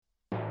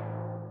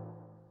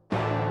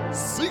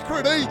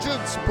Secret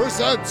Agents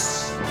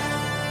presents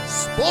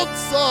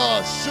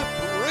Sponsorship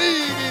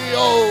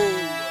Radio.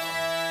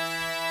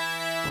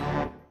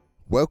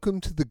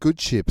 Welcome to the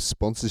Good Ship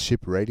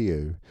Sponsorship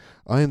Radio.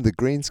 I am the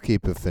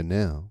greenskeeper for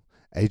now,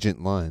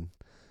 Agent Line.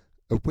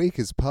 A week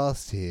has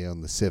passed here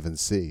on the Seven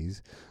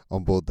Seas,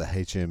 on board the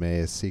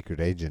HMAS Secret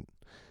Agent.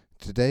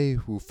 Today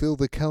we'll fill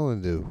the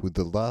calendar with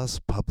the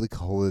last public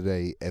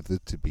holiday ever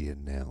to be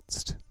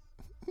announced.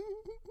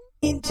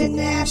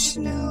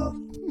 International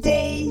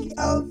Day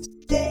of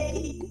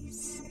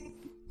Days.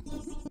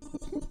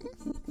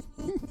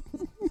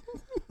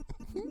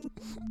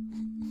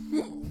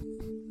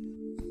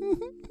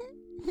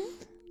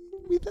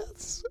 With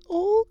us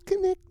all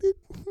connected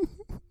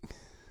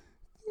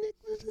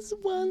as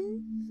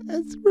one,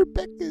 as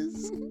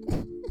Rebecca's.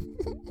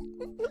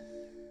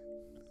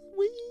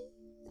 We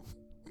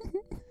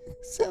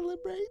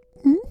celebrate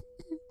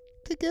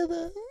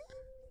together.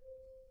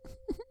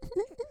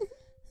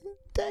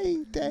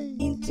 Day.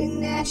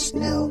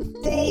 International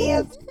Day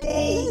of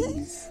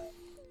Days.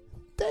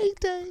 Day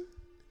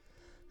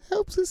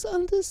helps us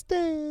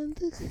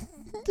understand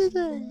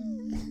today.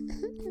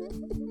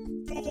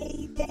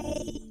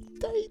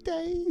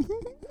 Day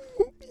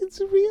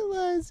it's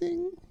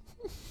realizing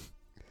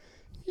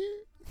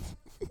you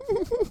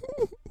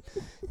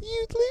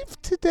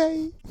live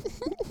today.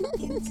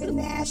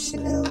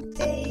 International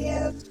Day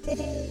of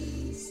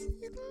Days.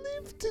 You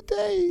live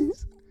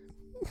today's,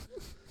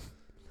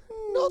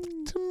 not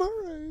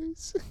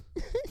tomorrow's.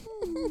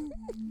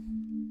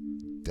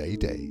 Day,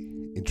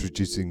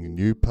 introducing a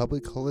new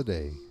public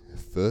holiday,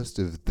 1st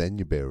of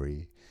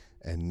January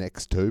and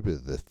Nextober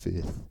the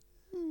 5th.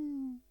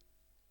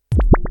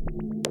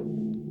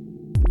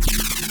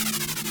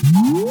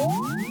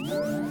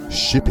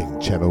 Shipping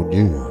Channel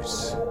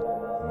News.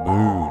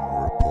 Moon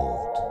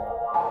Report.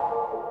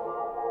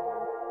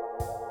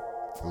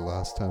 For the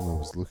last time I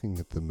was looking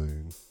at the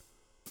moon,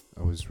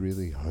 I was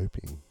really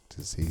hoping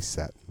to see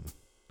Saturn.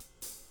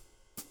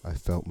 I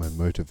felt my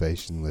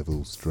motivation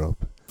levels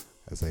drop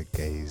as I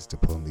gazed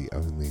upon the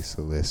only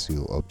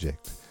celestial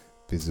object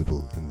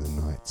visible in the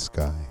night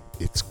sky.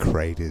 Its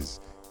craters,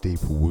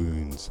 deep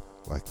wounds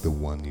like the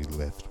one you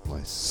left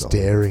my soul.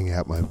 Staring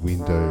out my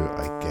window,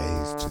 I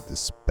gazed to the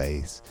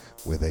space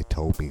where they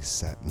told me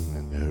Saturn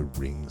and her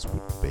rings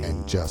would be.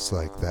 And just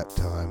like that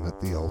time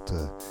at the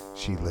altar,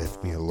 she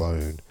left me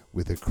alone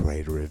with a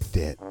crater of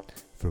debt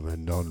from a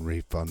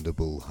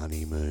non-refundable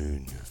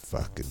honeymoon.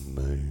 Fucking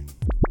moon.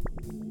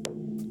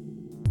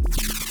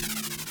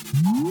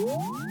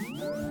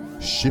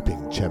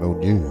 Shipping Channel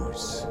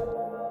News.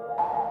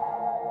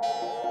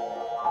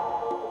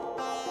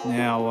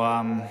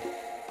 Now,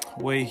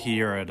 we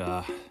here at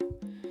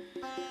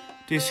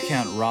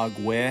Discount Rug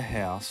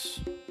Warehouse,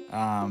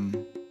 we're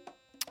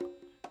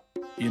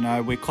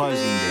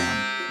closing down.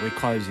 We're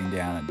closing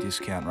down at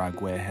Discount Rug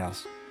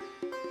Warehouse.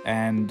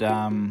 And,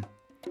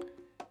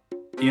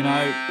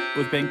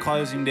 we've been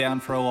closing down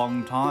for a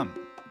long time.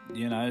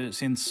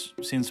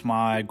 Since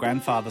my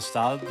grandfather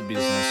started the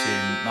business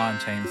in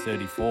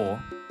 1934,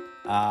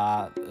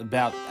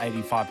 about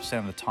 85%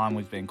 of the time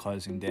we've been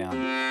closing down.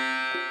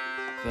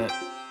 But,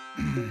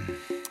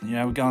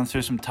 we're going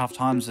through some tough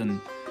times,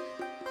 and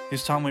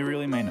this time we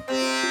really mean it.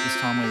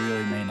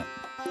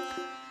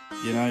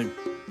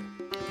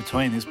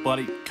 Between this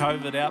bloody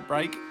COVID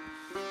outbreak,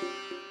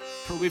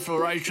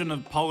 proliferation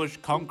of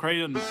polished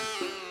concrete and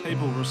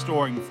people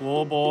restoring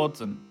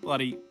floorboards and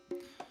bloody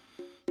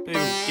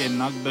people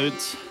getting Ugg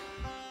boots.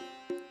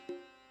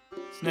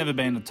 It's never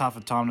been a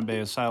tougher time to be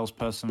a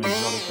salesperson of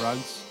exotic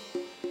rugs.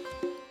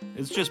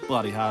 It's just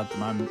bloody hard at the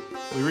moment.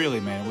 We really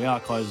mean it. We are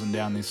closing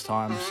down this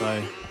time,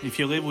 so if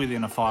you live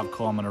within a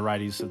 5-kilometre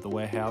radius of the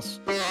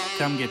warehouse,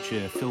 come get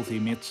your filthy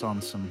mitts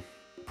on some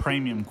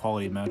premium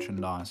quality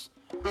merchandise.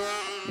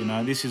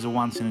 This is a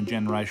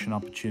once-in-a-generation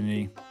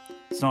opportunity.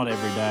 It's not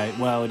every day.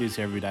 Well, it is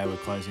every day we're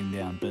closing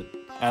down, but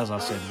as I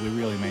said, we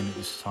really mean it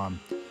this time.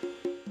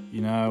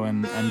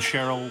 And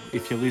Cheryl,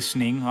 if you're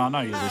listening, I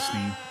know you're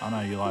listening. I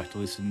know you like to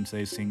listen to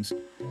these things.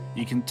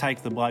 You can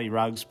take the bloody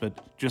rugs, but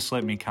just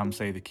let me come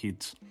see the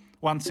kids.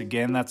 Once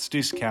again, that's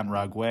Discount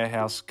Rug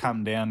Warehouse.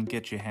 Come down,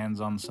 get your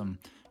hands on some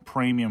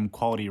premium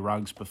quality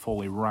rugs before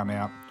we run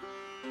out.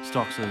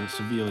 Stocks are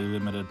severely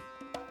limited.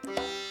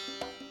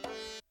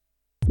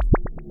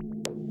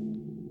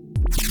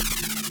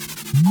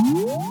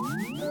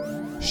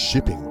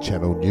 Shipping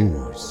Channel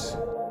News.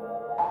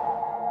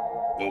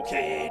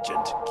 Okay,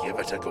 Agent, give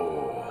it a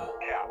go.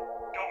 Yeah,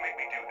 don't make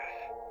me do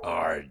this.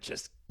 Or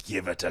just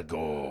give it a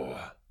go.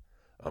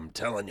 I'm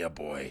telling you,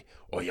 boy,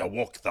 or you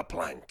walk the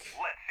plank.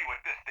 Let's see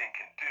what this thing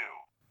can do.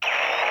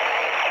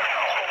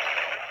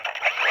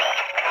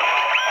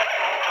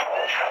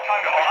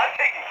 Time to hold. I'm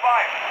taking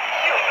fire.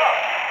 Shields up.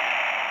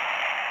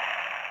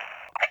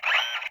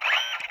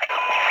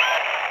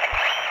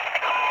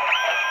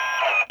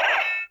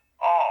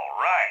 All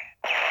right.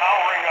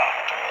 Powering up.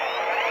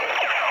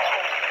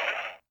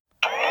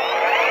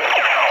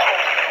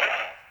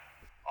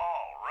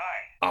 All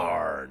right.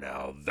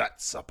 Now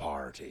that's a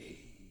party.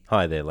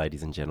 Hi there,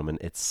 ladies and gentlemen.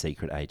 It's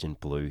Secret Agent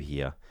Blue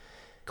here.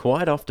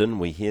 Quite often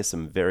we hear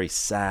some very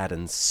sad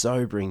and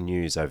sobering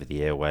news over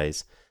the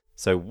airways,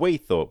 so we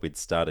thought we'd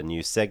start a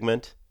new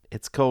segment.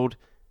 It's called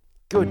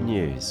Good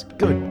News,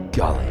 Good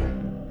Golly.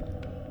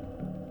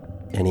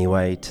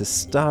 Anyway, to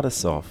start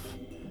us off,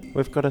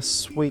 we've got a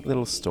sweet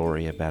little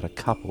story about a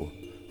couple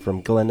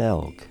from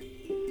Glenelg,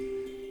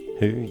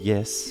 who,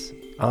 yes,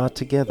 are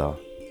together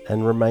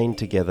and remain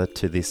together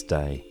to this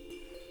day.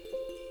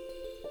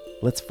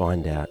 Let's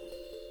find out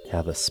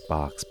how the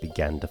sparks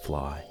began to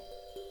fly.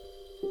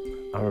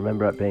 I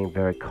remember it being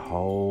very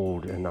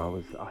cold, and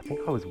I think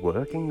I was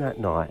working that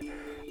night,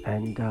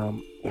 and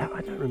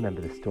I don't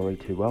remember the story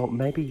too well.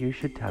 Maybe you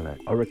should tell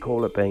it. I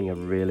recall it being a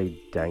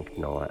really dank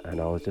night, and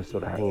I was just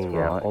sort of hanging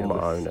out on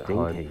my own at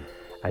home,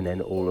 and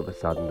then all of a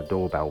sudden the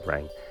doorbell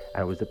rang,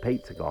 and it was a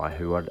pizza guy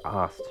who I'd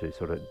asked to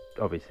sort of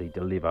obviously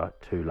deliver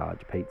 2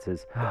 large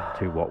pizzas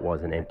to what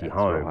was an empty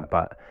home, right.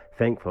 But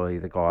thankfully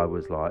the guy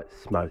was like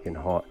smoking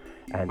hot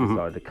and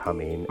decided to come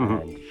in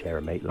and share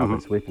a meat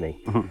lovers with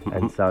me.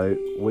 And so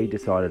we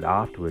decided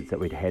afterwards that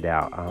we'd head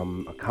out.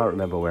 I can't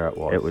remember where it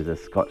was. It was a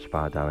Scotch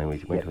bar, darling.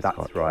 We went to a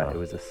Scotch bar. It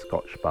was a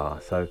Scotch bar.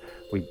 So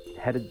we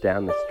headed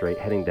down the street,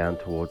 heading down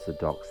towards the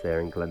docks there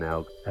in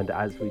Glenelg. And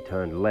as we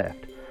turned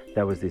left,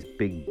 there was this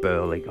big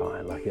burly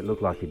guy. Like, it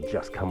looked like he'd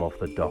just come off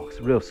the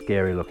docks. Real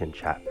scary looking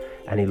chap.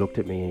 And he looked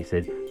at me and he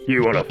said,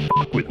 "You want to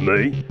fuck with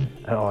me?"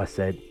 And I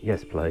said,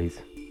 "Yes,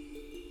 please."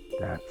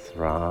 That's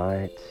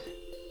right.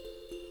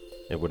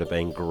 It would have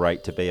been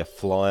great to be a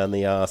fly on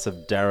the arse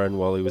of Darren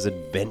while he was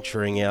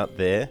adventuring out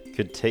there.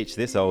 Could teach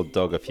this old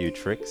dog a few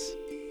tricks.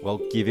 Well,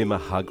 give him a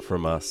hug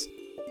from us.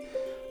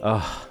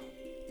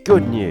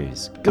 Good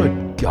news.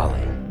 Good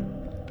golly.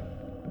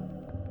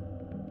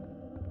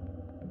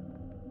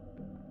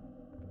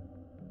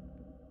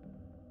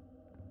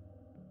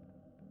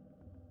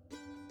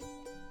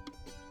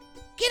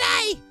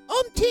 G'day,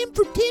 I'm Tim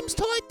from Tim's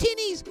Tight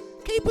Tinnies.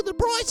 Keeping the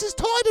prices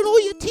tight on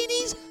all your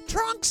tinnies,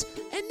 trunks,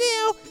 and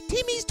now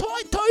Timmy's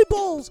Tight Toe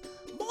Balls.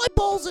 My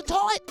balls are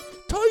tight.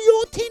 Toe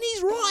your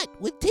tinnies right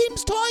with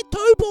Tim's Tight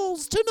Toe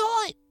Balls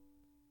tonight.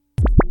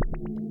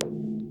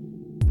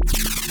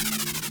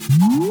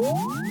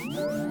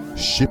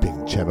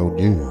 Shipping Channel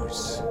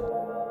News.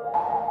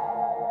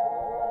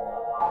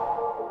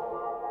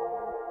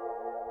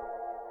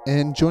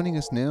 And joining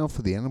us now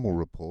for the animal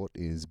report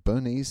is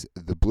Bernice,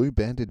 the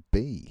blue-banded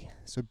bee.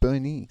 So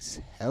Bernice,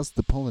 how's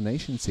the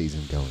pollination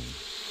season going?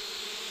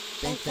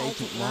 Thanks,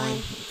 Agent Ryan.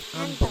 It's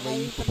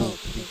unbelievable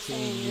to be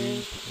seeing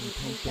used in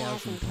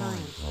 10,000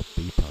 times. Oh,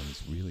 bee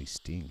puns really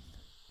sting.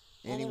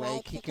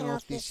 Anyway, kicking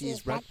off this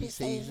year's rugby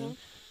season,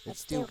 it's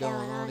still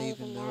going on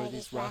even though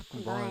this rough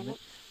environment.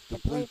 The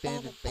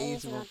blue-banded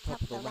bees are on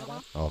top of the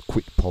ladder. Oh,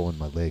 quit pollen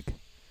my leg.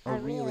 Oh,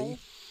 really?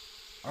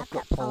 I've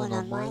got pollen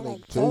on my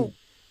leg too.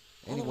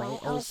 Anyway,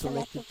 I was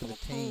selected for the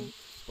team,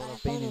 but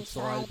I've been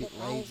inside a bit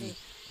lazy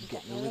and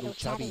getting a little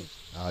chubby.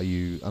 Are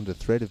you under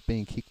threat of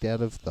being kicked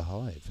out of the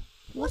hive?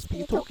 What's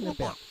you talking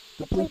about?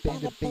 The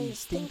blue-banded bees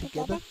sting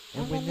together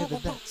and we're never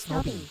that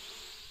snobby.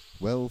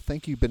 Well,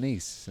 thank you,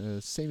 Bernice.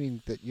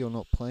 Seeming that you're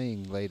not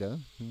playing later,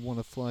 you want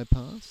to fly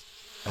past?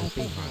 I'll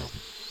be hard.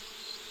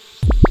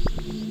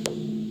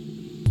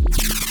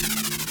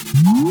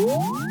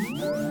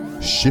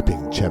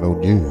 Shipping Channel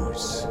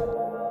News.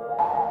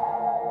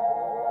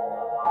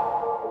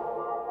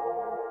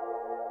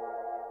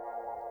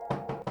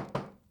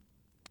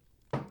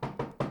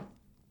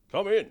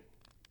 Come in.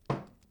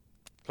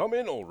 Come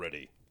in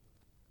already.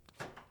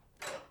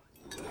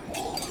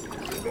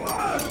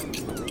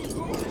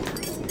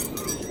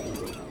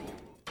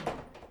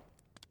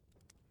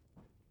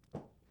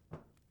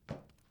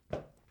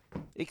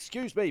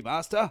 Excuse me,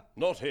 Master.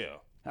 Not here.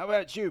 How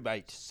about you,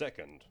 mate?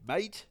 Second.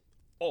 Mate?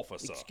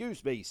 Officer.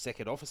 Excuse me,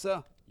 second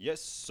officer.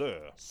 Yes,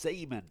 sir.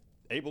 Seaman.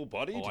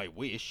 Able-bodied? I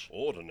wish.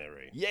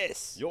 Ordinary.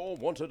 Yes. You're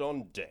wanted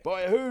on deck.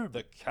 By whom?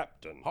 The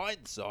captain.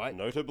 Hindsight.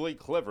 Notably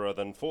cleverer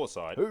than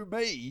foresight. Who,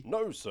 me?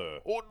 No, sir.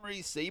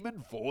 Ordinary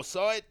seaman,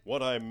 foresight.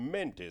 What I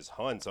meant is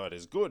hindsight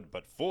is good,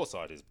 but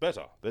foresight is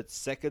better. But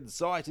second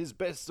sight is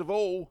best of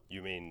all.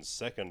 You mean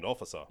second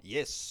officer?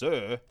 Yes,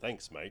 sir.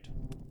 Thanks, mate.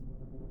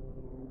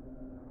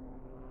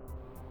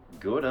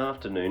 Good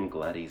afternoon,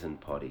 gladdies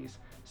and potties.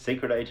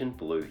 Secret Agent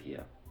Blue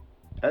here.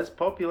 As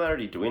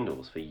popularity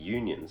dwindles for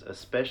unions,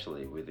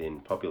 especially within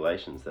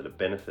populations that have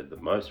benefited the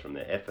most from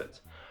their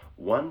efforts,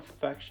 one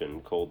faction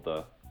called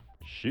the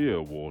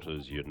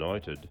Shearwaters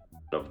United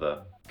of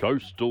the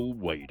Coastal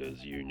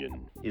Waders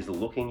Union is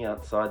looking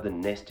outside the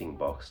nesting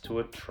box to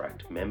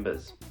attract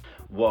members.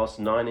 Whilst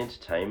Nine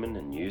Entertainment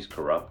and News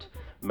Corrupt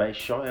may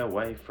shy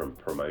away from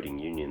promoting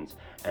unions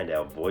and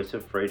our voice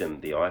of freedom,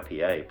 the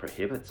IPA,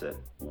 prohibits it,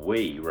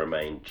 we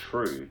remain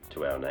true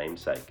to our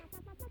namesake.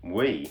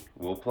 We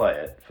will play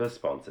it for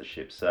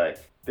sponsorship's sake.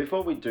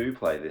 Before we do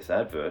play this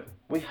advert,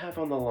 we have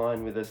on the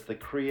line with us the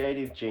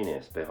creative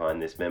genius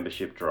behind this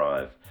membership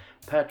drive,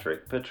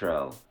 Patrick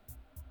Petrell.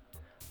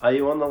 Are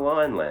you on the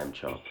line, Lamb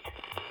Chop?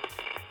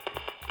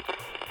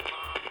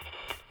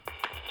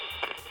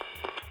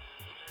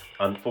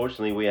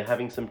 Unfortunately, we are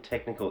having some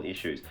technical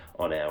issues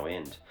on our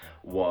end.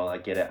 While I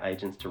get our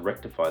agents to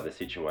rectify the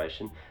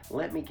situation,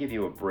 let me give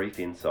you a brief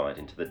insight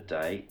into the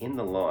day in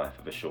the life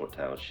of a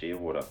short-tailed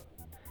shearwater.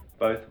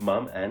 Both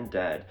Mum and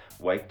Dad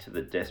wake to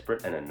the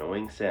desperate and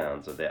annoying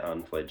sounds of their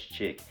unfledged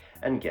chick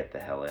and get the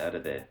hell out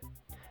of there.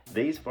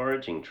 These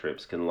foraging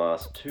trips can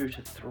last 2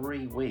 to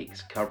 3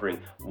 weeks, covering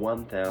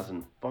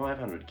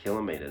 1,500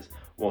 kilometres,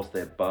 whilst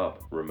their bub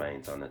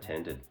remains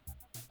unattended.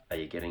 Are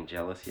you getting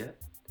jealous yet?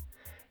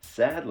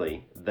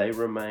 Sadly, they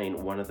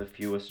remain one of the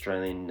few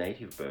Australian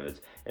native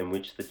birds in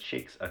which the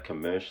chicks are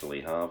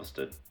commercially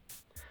harvested.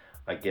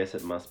 I guess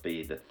it must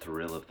be the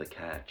thrill of the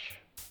catch.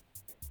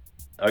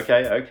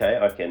 Okay,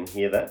 I can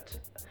hear that.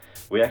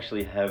 We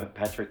actually have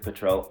Patrick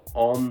Petrel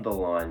on the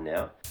line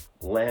now.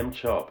 Lamb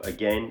Chop,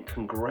 again,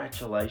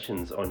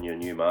 congratulations on your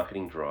new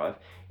marketing drive.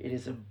 It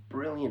is a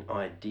brilliant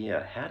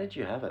idea. How did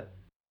you have it?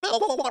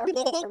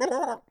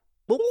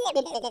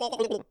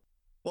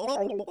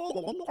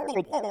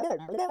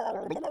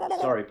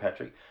 Sorry,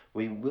 Patrick.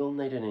 We will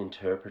need an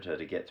interpreter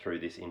to get through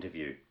this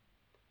interview.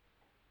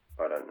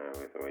 I don't know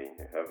if we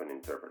have an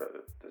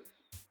interpreter.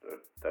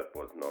 That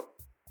was not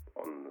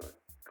on the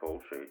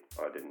call sheet.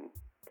 I didn't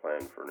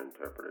plan for an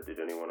interpreter. Did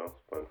anyone else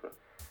plan for it?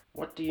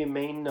 What do you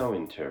mean, no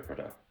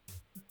interpreter?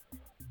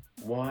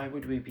 Why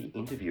would we be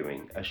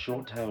interviewing a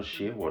short-tailed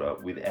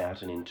shearwater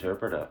without an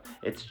interpreter?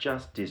 It's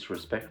just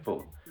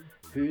disrespectful.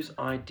 Whose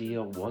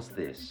idea was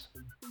this?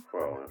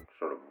 Well, it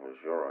sort of was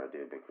your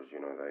idea because,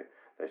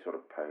 they sort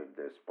of paid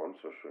their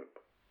sponsorship.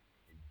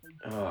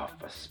 Oh,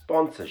 for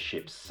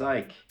sponsorship's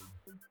sake.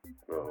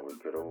 Well, we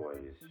could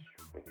always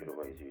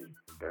use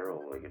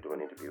Beryl. We could do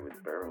an interview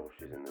with Beryl.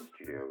 She's in the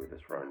studio with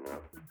us right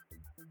now.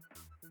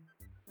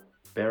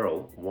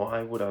 Beryl,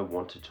 why would I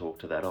want to talk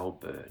to that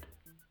old bird?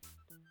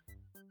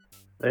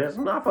 There's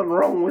nothing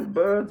wrong with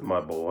birds,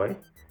 my boy.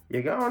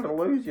 You're going to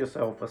lose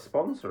yourself a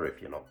sponsor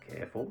if you're not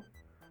careful.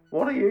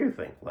 What do you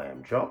think,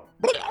 Lamb Chop?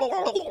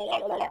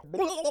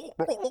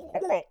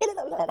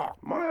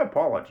 My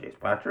apologies,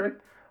 Patrick.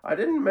 I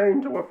didn't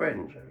mean to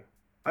offend you.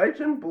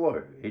 Agent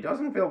Blue, he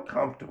doesn't feel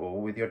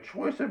comfortable with your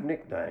choice of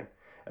nickname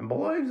and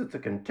believes it's a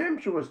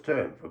contemptuous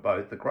term for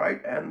both the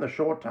great and the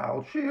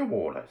short-tailed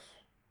shearwaters.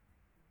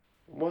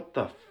 What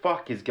the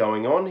fuck is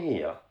going on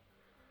here?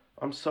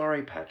 I'm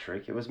sorry,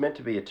 Patrick. It was meant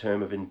to be a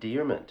term of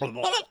endearment.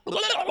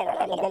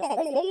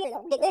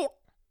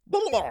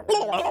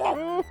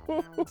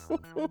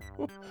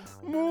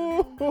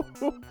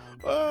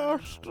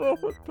 Stop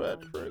it,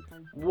 Patrick.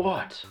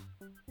 What?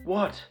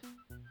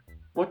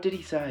 What did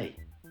he say?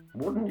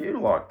 Wouldn't you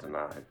like to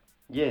know?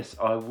 Yes,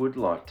 I would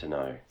like to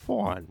know.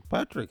 Fine.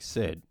 Patrick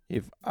said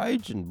if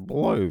Agent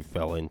Blue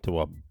fell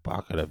into a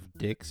bucket of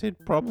dicks,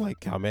 he'd probably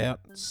come out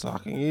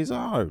sucking his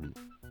own.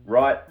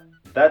 Right,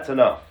 that's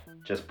enough.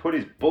 Just put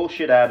his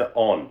bullshit ad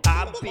on.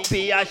 I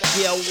be a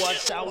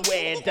shearwater,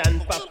 we're done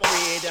for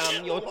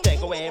freedom. You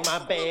take away my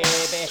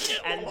baby,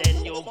 and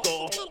then you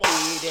go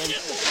feeding.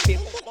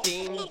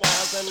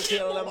 15,000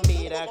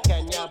 kilometers,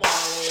 can you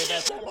believe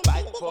it?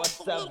 Fight for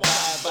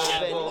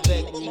survival,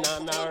 then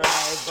on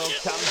arrival.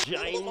 Come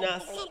join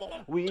us,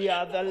 we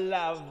are the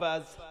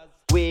lovers.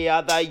 We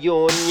are the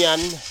union,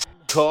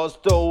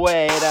 coastal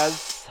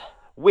waders.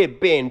 We've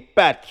been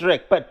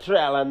Patrick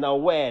Petrel and the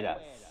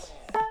waders.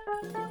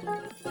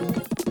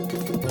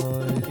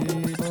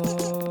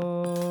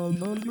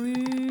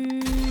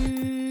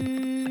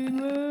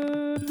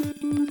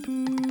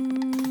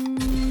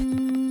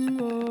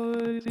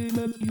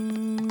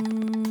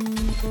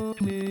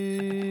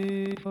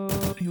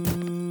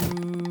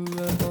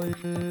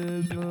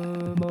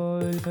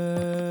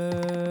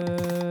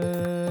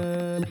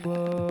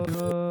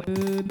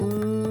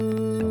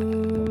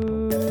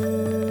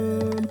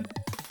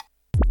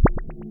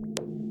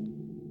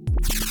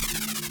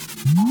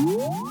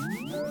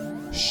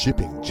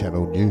 Shipping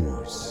Channel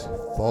News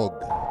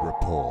Fog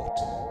Report.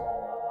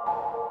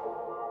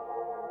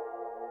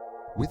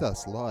 With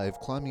us live,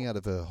 climbing out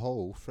of her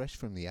hole, fresh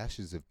from the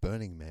ashes of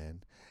Burning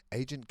Man,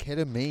 Agent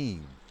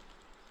Ketamine.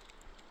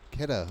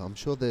 Keta, I'm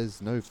sure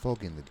there's no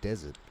fog in the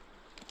desert.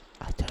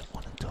 I don't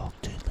want to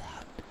talk too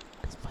loud,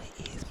 because my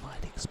ears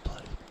might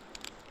explode.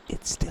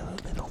 It's still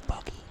a little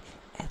foggy,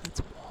 and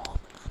it's warm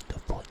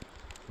underfoot.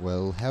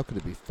 Well, how could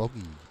it be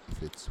foggy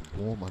if it's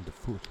warm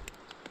underfoot?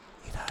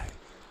 You know,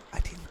 I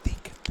didn't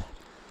think of that.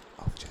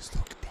 I'll just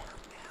look down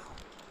now.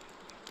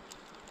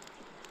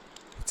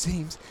 It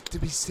seems to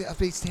be I've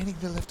been standing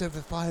in the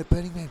leftover fire at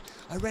Burning Man.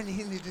 I ran in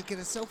here to get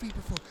a selfie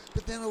before,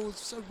 but then I was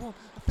so warm,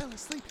 I fell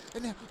asleep,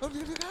 and now I'm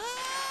going to...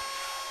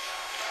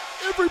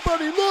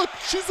 Everybody look!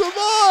 She's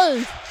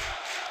alive!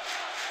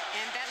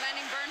 And that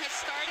landing burn has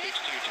started.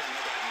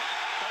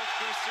 Both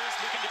boosters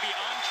looking to be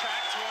on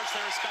track towards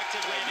their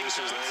respective landing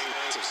zones. Landing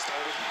legs have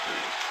started.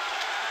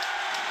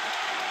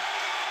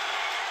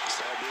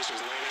 Star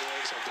boosters' landing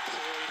legs have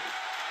deployed.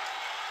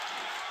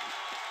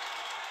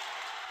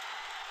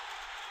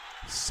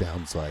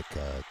 Sounds like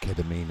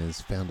Ketamine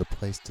has found a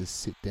place to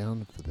sit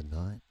down for the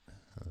night.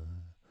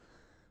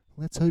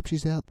 Let's hope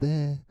she's out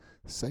there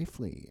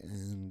safely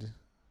and...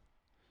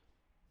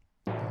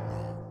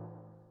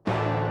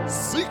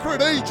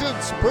 Secret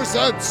Agents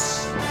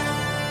presents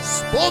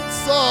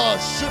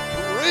Sponsorship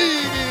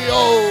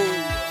Radio.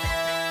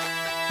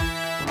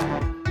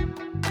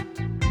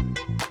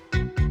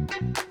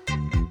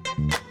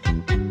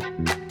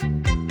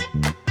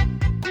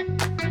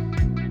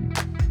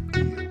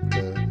 The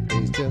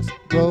days just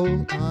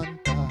roll on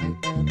by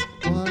and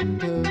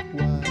wonder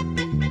why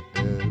we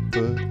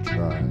ever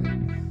try.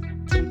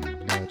 Too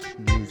much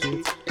news,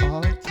 it's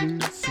all too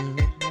soon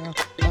now.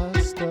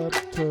 A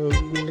stubbed toe will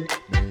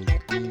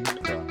make me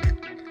cry.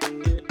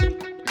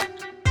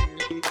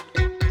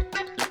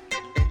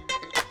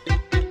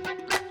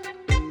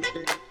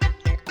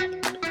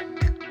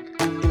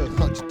 He'll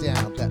hunt you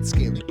down, that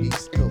scaly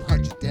beast. He'll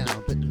hunt you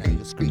down, but now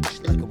you'll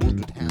screech like a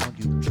wounded hound.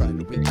 You try to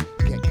reach, you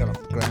can't get off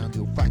the ground.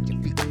 You'll find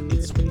your feet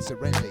with sweet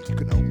surrender. You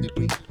can only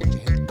breathe when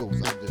your head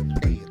goes under.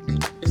 Pray it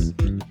leaves.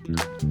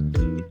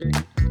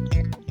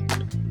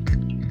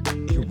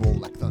 You roll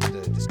like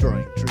thunder,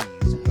 destroying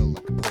trees. Hurl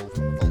like a pole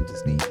from a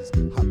vaulter's knees.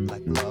 Hot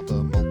like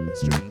lava, molten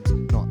streams.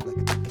 Not like a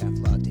decaf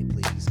latte,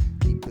 please.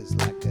 Keep us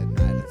like a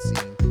night at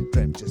sea.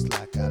 Dreamt just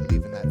like I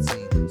leave in that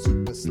scene.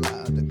 Super sly,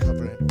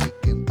 undercover and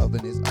faking.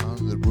 Oven is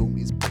on, the room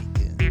is baking.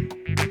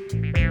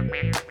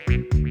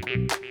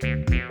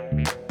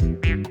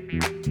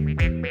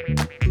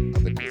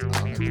 Oven is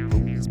on, and the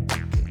room is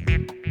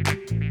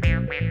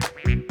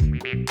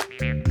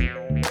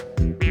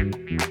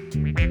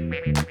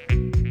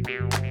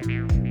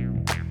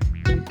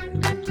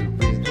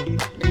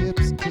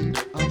hips keep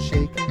on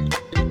shaking.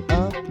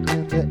 Up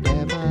in the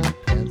air, my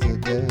hands are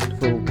there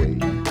for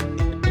waiting.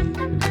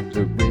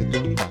 The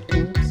rhythm, my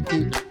hips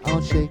keep on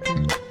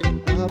shaking.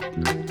 Up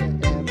in the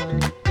air, my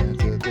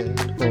hands are there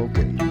for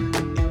waiting.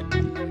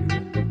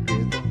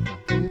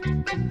 The rhythm,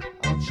 my hips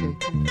keep on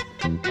shaking.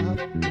 Up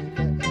in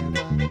the air,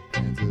 my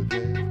hands are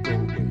there for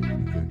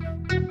waiting.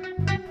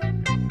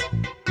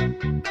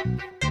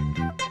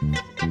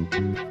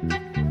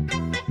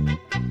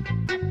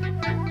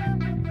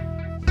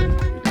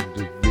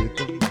 The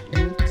rhythm, my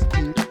hips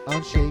keep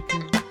on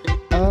shaking.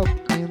 Up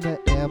in the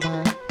air,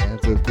 my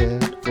hands are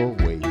there for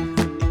waving.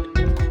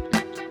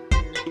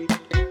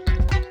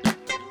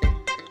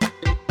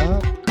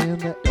 Up in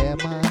the air,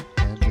 my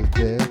hands are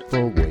there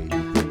for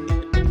waving.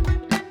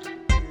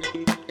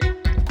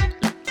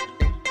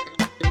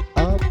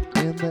 Up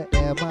in the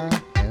air, my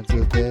hands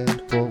are there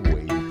for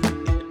waving.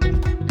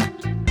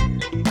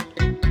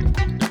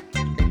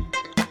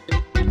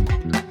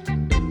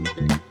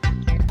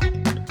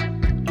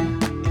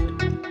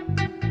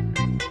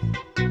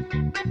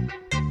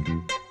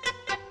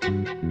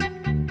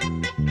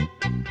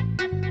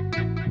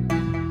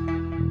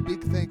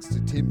 Big thanks to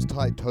Tim's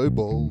Tight Toe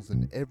Balls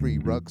and every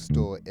rug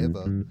store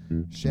ever.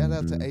 Shout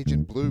out to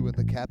Agent Blue and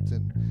the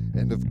captain.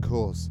 And of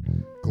course,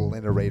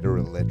 Glenerator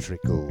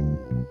Electrical.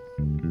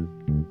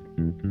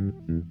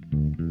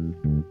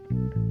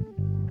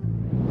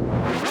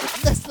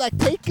 Less like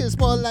takers,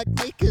 more like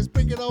makers.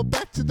 Bring it all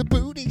back to the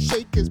booty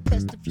shakers.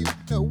 Pressed if you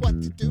know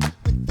what to do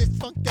with this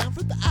funk down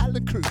from the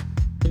island crew.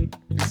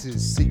 This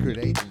is Secret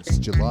Agents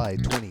July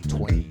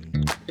 2020.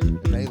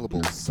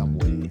 Available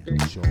somewhere, I'm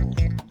sure.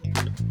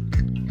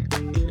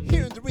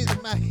 Hearing the rhythm,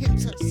 my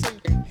hips are sing.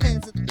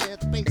 Hands in the air,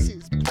 the bass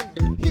is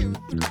playing. Hearing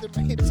the rhythm,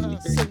 my hips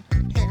are sing.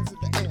 Hands in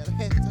the air, the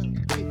hands are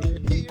playing.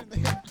 Hearing the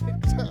hips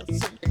are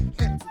sing.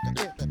 Hands in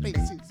the air, the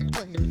bass is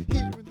playing.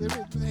 Hearing the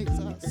rhythm, my hips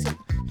are sing.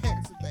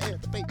 Hands in the air,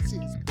 the bass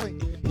is playing.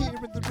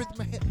 Hearing the rhythm,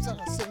 my hips are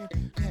sing.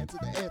 Hands in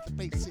the air, the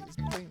bass is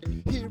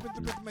playing. Hearing the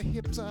rhythm, my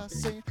hips are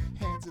sing.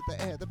 Hands in the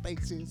air, the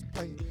bass is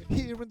playing.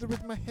 Hearing the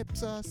rhythm, my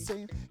hips are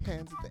sing.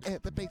 Hands in the air,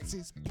 the bass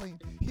is playing.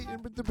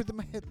 Hearing the rhythm,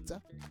 my hips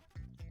are.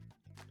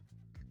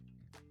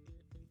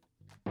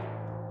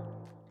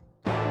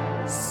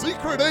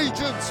 Secret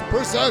Agents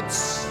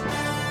presents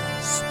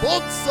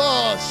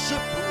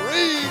Sponsorship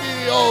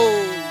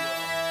Radio.